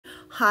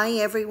Hi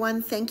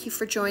everyone, thank you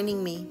for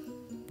joining me.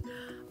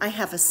 I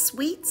have a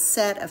sweet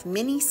set of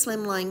mini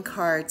slimline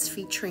cards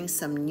featuring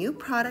some new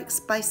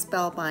products by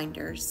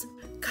Spellbinders,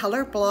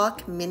 color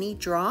block mini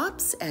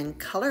drops and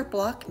color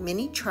block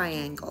mini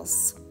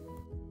triangles.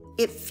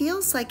 It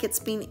feels like it's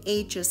been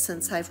ages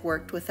since I've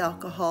worked with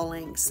alcohol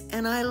inks,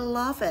 and I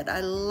love it.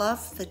 I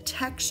love the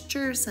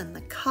textures and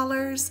the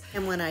colors,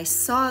 and when I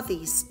saw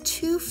these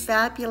two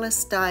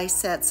fabulous die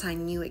sets, I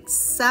knew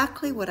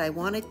exactly what I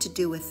wanted to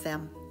do with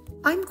them.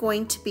 I'm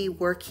going to be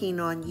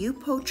working on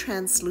Yupo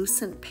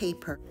translucent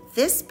paper.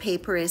 This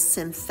paper is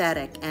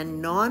synthetic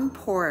and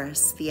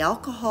non-porous. The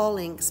alcohol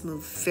inks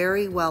move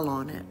very well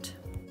on it.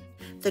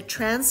 The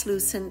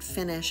translucent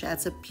finish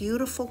adds a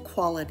beautiful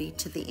quality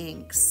to the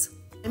inks.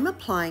 I'm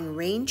applying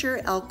Ranger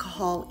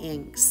alcohol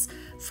inks.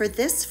 For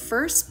this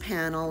first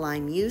panel,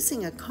 I'm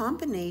using a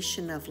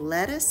combination of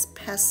lettuce,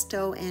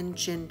 pesto, and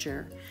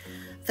ginger.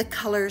 The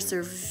colors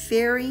are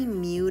very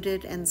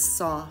muted and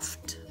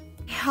soft.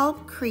 To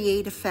help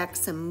create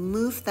effects and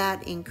move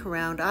that ink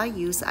around, I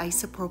use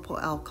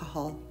isopropyl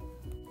alcohol.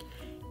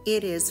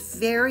 It is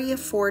very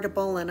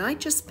affordable and I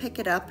just pick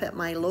it up at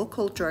my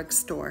local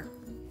drugstore.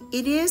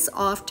 It is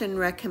often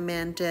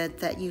recommended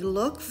that you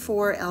look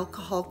for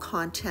alcohol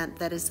content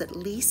that is at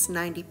least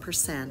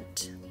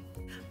 90%.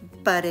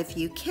 But if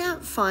you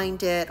can't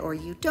find it or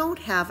you don't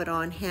have it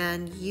on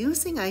hand,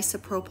 using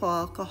isopropyl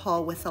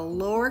alcohol with a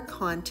lower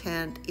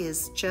content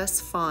is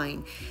just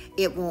fine.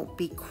 It won't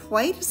be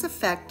quite as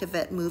effective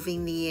at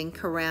moving the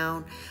ink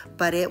around,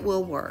 but it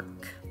will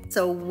work.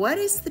 So what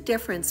is the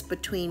difference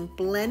between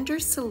blender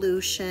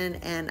solution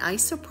and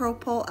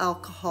isopropyl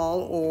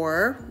alcohol,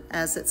 or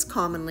as it's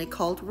commonly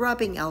called,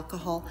 rubbing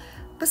alcohol,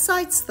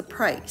 besides the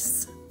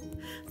price?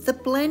 The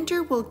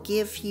blender will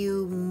give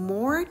you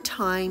more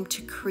time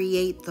to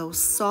create those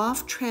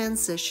soft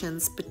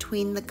transitions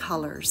between the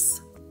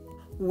colors.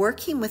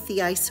 Working with the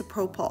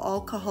isopropyl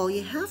alcohol,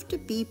 you have to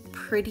be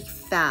pretty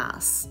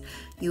fast.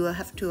 You will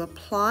have to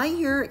apply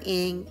your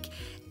ink,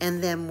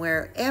 and then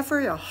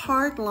wherever a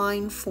hard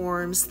line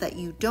forms that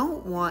you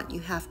don't want, you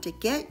have to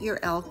get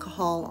your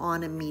alcohol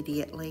on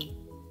immediately.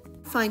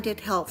 I find it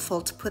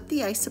helpful to put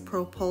the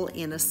isopropyl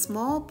in a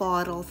small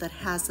bottle that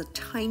has a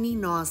tiny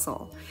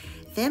nozzle.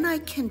 Then I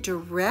can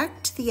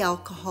direct the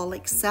alcohol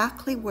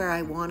exactly where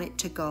I want it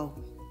to go.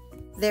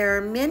 There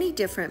are many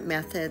different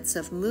methods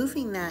of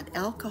moving that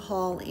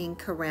alcohol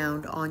ink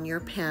around on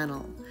your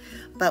panel,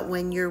 but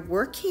when you're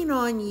working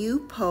on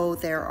Yupo,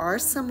 there are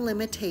some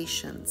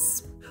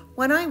limitations.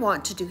 When I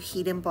want to do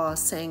heat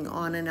embossing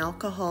on an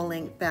alcohol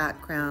ink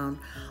background,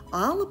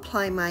 I'll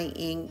apply my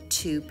ink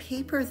to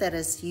paper that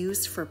is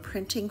used for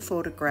printing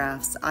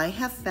photographs. I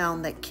have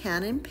found that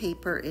Canon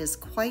paper is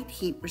quite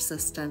heat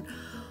resistant,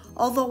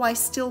 although I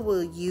still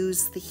will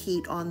use the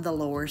heat on the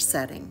lower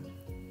setting.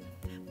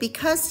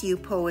 Because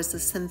Yupo is a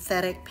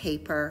synthetic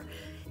paper,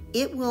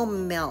 it will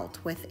melt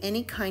with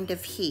any kind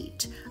of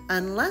heat,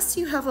 unless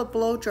you have a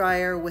blow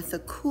dryer with a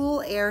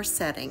cool air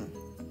setting.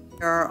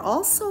 There are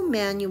also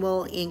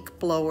manual ink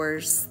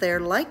blowers. They're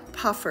like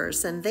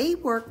puffers and they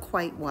work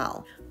quite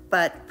well.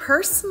 But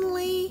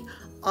personally,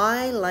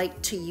 I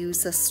like to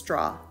use a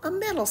straw, a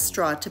metal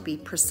straw to be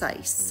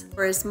precise.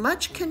 For as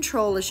much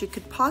control as you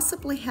could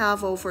possibly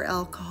have over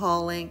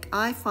alcohol ink,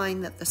 I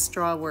find that the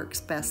straw works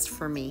best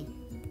for me.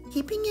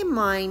 Keeping in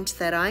mind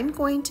that I'm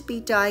going to be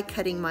die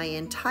cutting my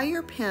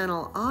entire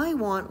panel, I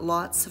want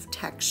lots of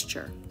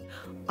texture.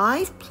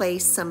 I've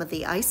placed some of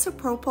the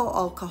isopropyl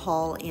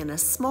alcohol in a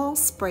small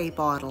spray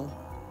bottle.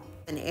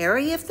 An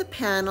area of the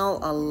panel,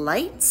 a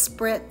light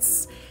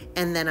spritz,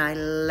 and then I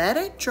let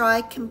it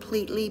dry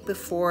completely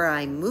before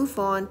I move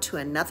on to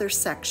another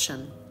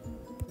section.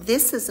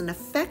 This is an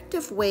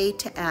effective way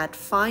to add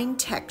fine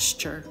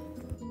texture.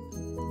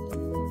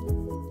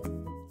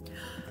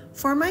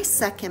 For my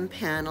second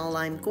panel,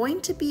 I'm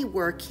going to be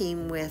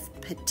working with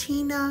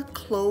patina,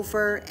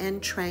 clover,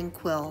 and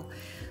tranquil,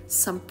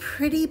 some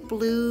pretty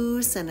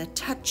blues and a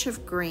touch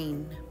of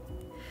green.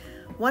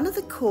 One of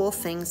the cool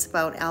things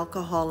about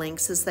alcohol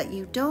inks is that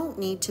you don't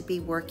need to be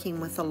working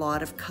with a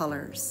lot of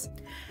colors.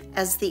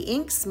 As the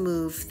inks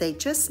move, they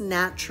just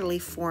naturally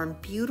form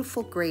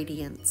beautiful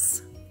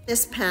gradients.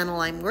 This panel,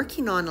 I'm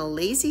working on a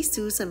Lazy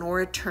Susan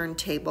or a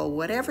turntable,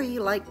 whatever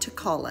you like to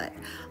call it.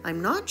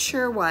 I'm not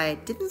sure why I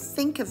didn't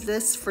think of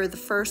this for the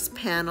first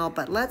panel,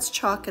 but let's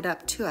chalk it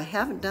up to I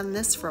haven't done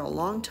this for a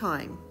long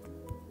time.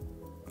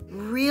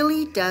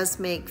 Really does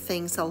make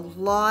things a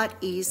lot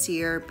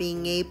easier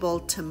being able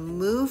to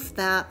move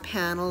that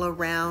panel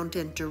around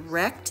and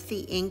direct the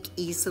ink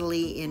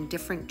easily in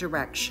different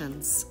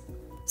directions.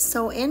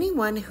 So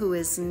anyone who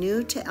is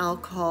new to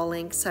alcohol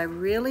inks, I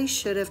really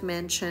should have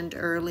mentioned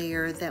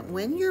earlier that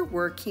when you're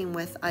working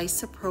with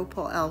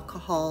isopropyl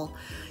alcohol,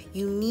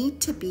 you need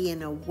to be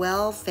in a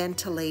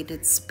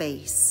well-ventilated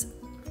space.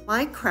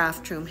 My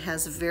craft room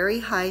has very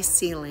high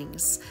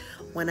ceilings.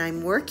 When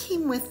I'm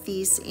working with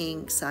these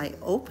inks, I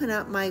open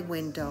up my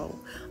window.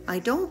 I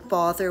don't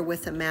bother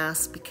with a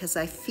mask because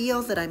I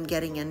feel that I'm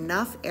getting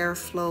enough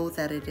airflow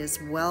that it is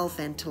well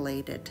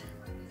ventilated.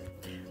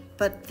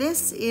 but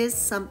this is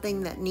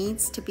something that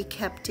needs to be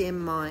kept in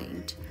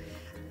mind.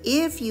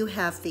 If you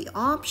have the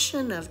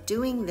option of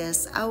doing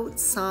this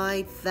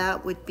outside,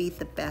 that would be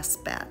the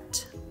best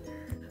bet.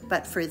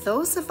 But for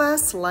those of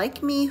us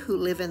like me who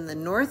live in the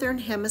northern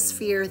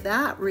hemisphere,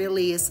 that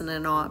really isn't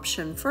an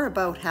option for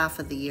about half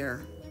of the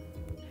year.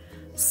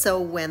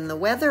 So when the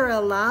weather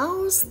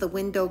allows, the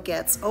window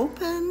gets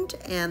opened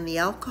and the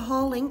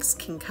alcohol inks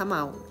can come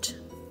out.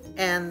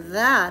 And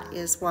that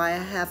is why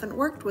I haven't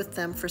worked with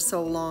them for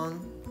so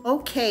long.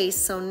 Okay,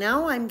 so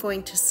now I'm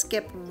going to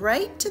skip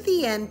right to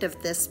the end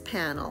of this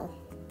panel.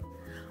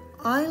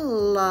 I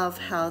love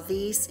how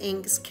these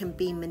inks can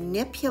be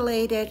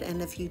manipulated,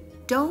 and if you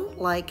don't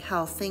like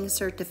how things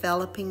are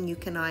developing, you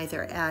can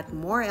either add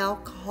more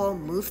alcohol,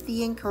 move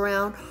the ink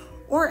around,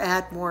 or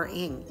add more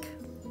ink.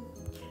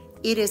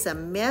 It is a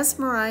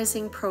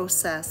mesmerizing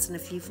process, and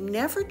if you've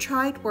never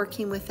tried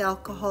working with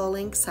alcohol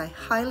inks, I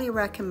highly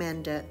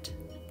recommend it.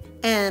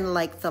 And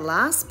like the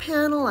last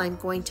panel, I'm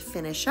going to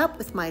finish up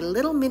with my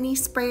little mini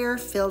sprayer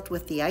filled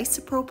with the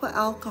isopropyl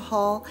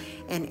alcohol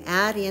and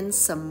add in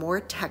some more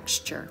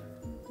texture.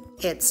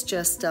 It's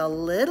just a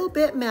little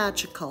bit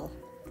magical.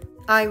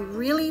 I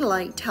really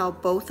liked how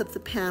both of the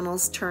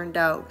panels turned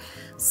out,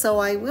 so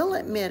I will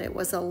admit it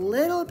was a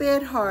little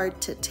bit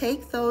hard to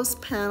take those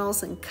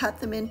panels and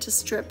cut them into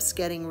strips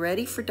getting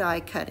ready for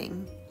die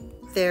cutting.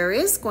 There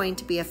is going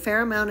to be a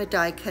fair amount of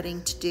die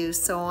cutting to do,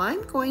 so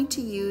I'm going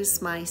to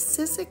use my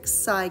Sizzix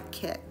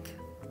Sidekick.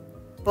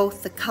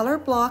 Both the color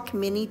block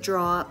mini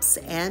drops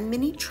and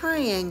mini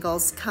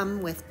triangles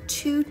come with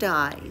two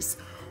dies.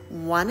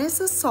 One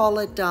is a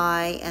solid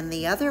die and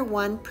the other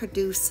one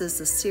produces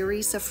a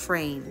series of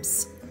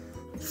frames.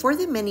 For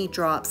the mini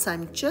drops,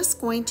 I'm just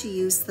going to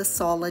use the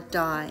solid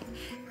die,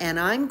 and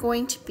I'm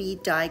going to be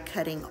die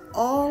cutting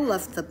all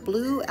of the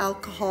blue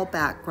alcohol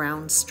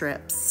background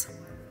strips.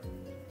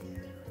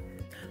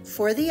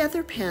 For the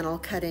other panel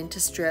cut into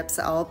strips,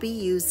 I'll be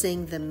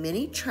using the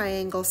mini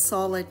triangle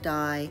solid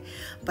die,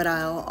 but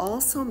I'll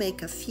also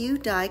make a few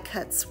die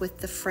cuts with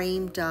the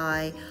frame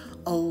die,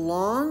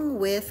 along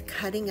with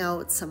cutting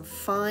out some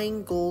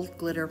fine gold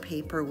glitter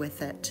paper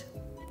with it.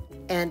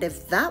 And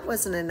if that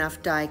wasn't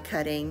enough die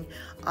cutting,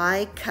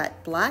 I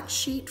cut black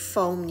sheet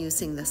foam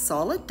using the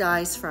solid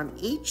dies from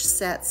each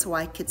set so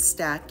I could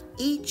stack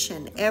each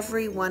and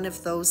every one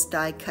of those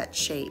die cut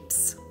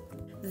shapes.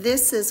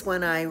 This is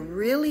when I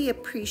really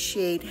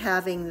appreciate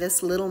having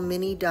this little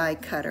mini die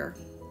cutter.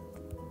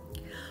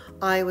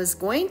 I was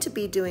going to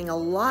be doing a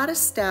lot of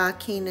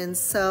stacking, and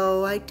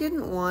so I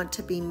didn't want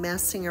to be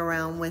messing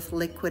around with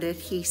liquid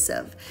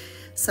adhesive.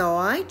 So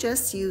I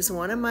just use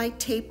one of my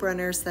tape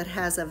runners that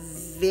has a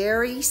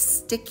very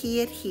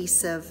sticky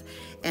adhesive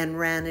and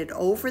ran it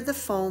over the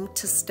foam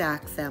to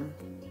stack them.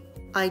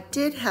 I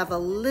did have a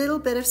little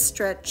bit of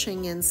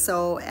stretching, and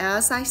so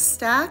as I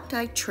stacked,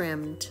 I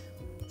trimmed.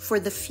 For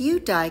the few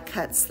die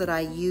cuts that I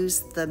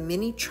used the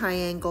mini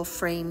triangle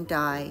frame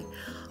die,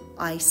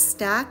 I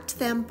stacked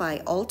them by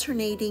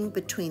alternating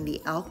between the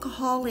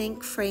alcohol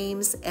ink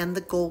frames and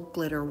the gold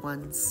glitter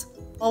ones.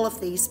 All of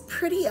these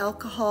pretty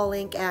alcohol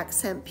ink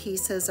accent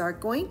pieces are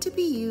going to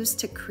be used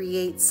to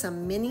create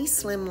some mini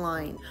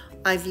slimline.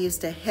 I've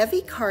used a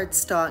heavy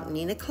cardstock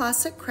Neenah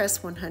Classic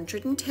Crest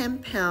 110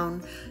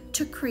 pound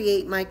to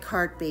create my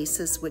card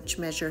bases, which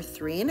measure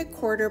 3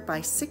 1/4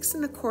 by 6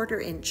 1/4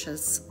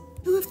 inches.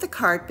 Two of the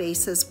card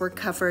bases were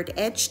covered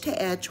edge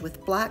to edge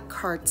with black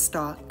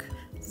cardstock.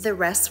 The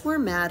rest were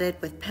matted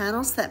with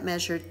panels that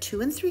measured 2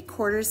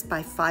 3/4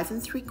 by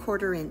 5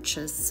 3/4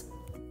 inches.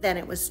 Then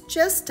it was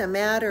just a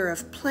matter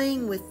of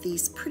playing with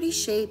these pretty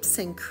shapes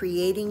and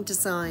creating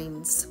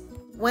designs.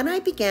 When I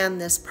began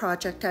this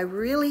project, I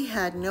really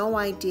had no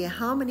idea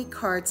how many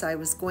cards I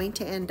was going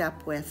to end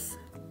up with.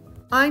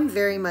 I'm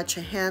very much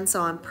a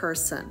hands-on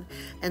person,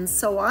 and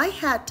so I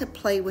had to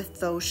play with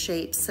those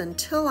shapes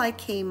until I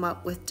came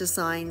up with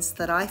designs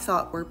that I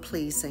thought were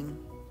pleasing.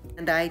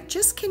 And I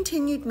just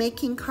continued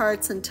making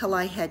cards until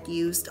I had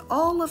used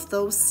all of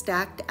those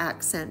stacked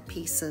accent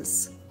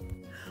pieces.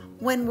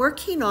 When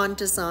working on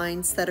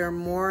designs that are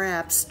more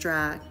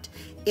abstract,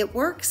 it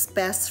works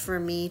best for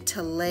me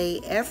to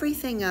lay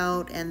everything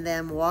out and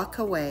then walk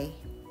away.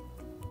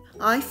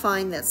 I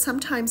find that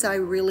sometimes I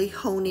really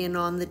hone in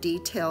on the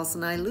details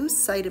and I lose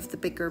sight of the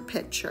bigger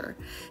picture.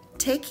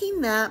 Taking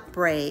that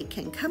break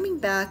and coming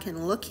back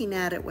and looking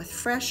at it with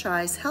fresh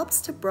eyes helps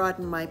to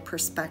broaden my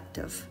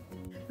perspective.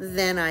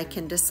 Then I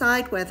can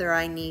decide whether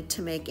I need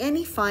to make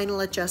any final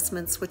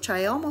adjustments, which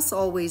I almost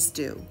always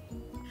do.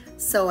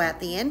 So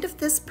at the end of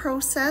this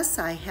process,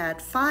 I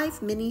had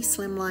 5 mini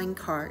slimline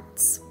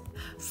cards.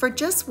 For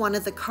just one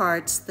of the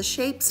cards, the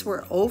shapes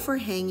were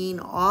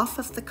overhanging off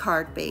of the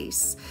card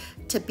base.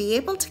 To be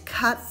able to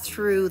cut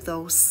through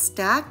those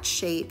stacked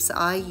shapes,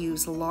 I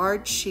use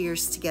large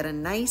shears to get a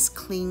nice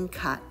clean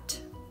cut.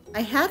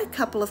 I had a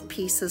couple of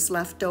pieces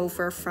left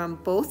over from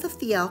both of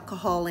the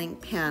alcohol ink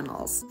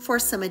panels. For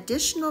some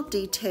additional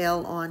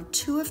detail on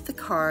 2 of the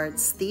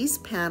cards, these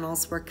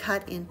panels were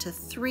cut into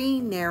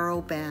 3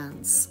 narrow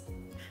bands.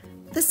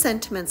 The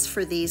sentiments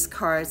for these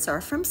cards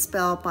are from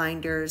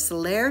Spellbinders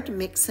Layered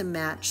Mix and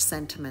Match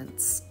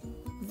Sentiments.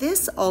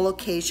 This all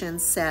occasion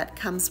set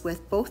comes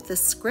with both the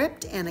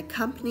script and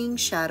accompanying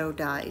shadow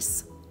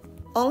dies.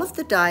 All of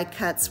the die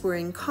cuts were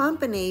in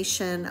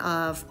combination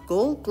of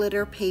gold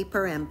glitter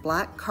paper and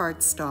black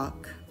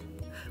cardstock.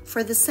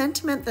 For the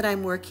sentiment that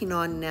I'm working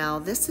on now,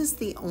 this is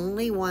the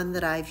only one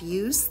that I've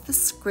used the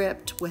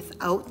script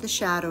without the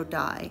shadow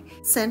die.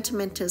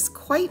 Sentiment is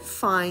quite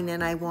fine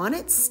and I want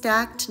it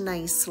stacked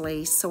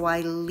nicely, so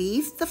I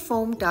leave the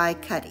foam die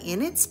cut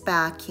in its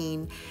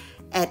backing,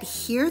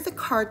 adhere the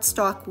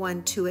cardstock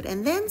one to it,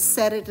 and then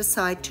set it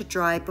aside to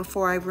dry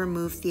before I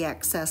remove the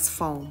excess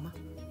foam.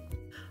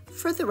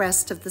 For the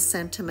rest of the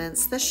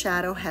sentiments, the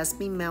shadow has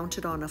been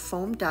mounted on a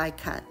foam die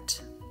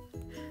cut.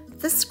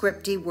 The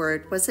scripty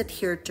word was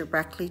adhered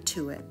directly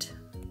to it.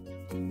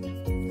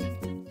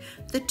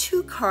 The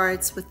two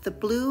cards with the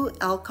blue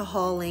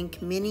alcohol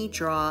ink mini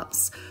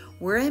drops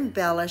were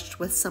embellished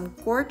with some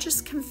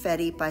gorgeous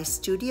confetti by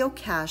Studio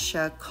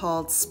Cassia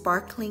called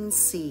Sparkling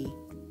Sea.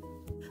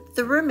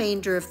 The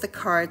remainder of the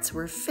cards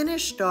were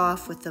finished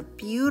off with a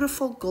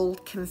beautiful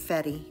gold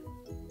confetti.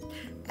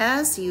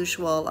 As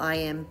usual, I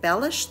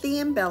embellished the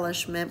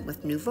embellishment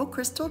with Nouveau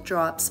Crystal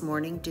Drops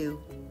Morning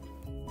Dew.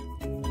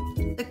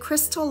 The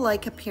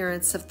crystal-like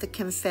appearance of the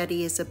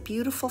confetti is a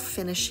beautiful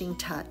finishing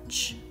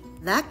touch.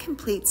 That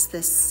completes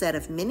this set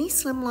of mini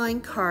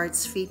slimline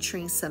cards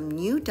featuring some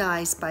new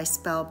dies by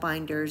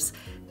Spellbinders,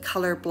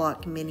 color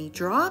block mini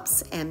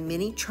drops and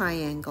mini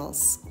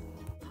triangles.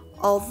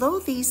 Although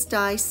these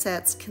die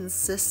sets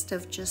consist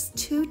of just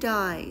 2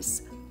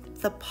 dies,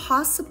 the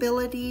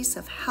possibilities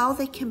of how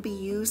they can be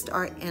used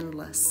are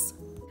endless.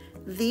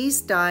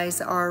 These dies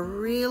are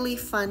really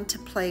fun to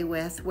play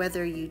with,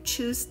 whether you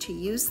choose to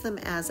use them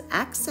as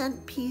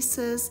accent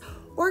pieces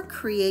or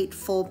create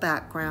full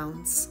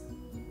backgrounds.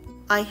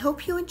 I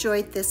hope you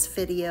enjoyed this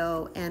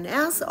video, and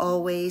as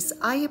always,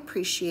 I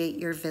appreciate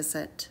your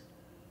visit.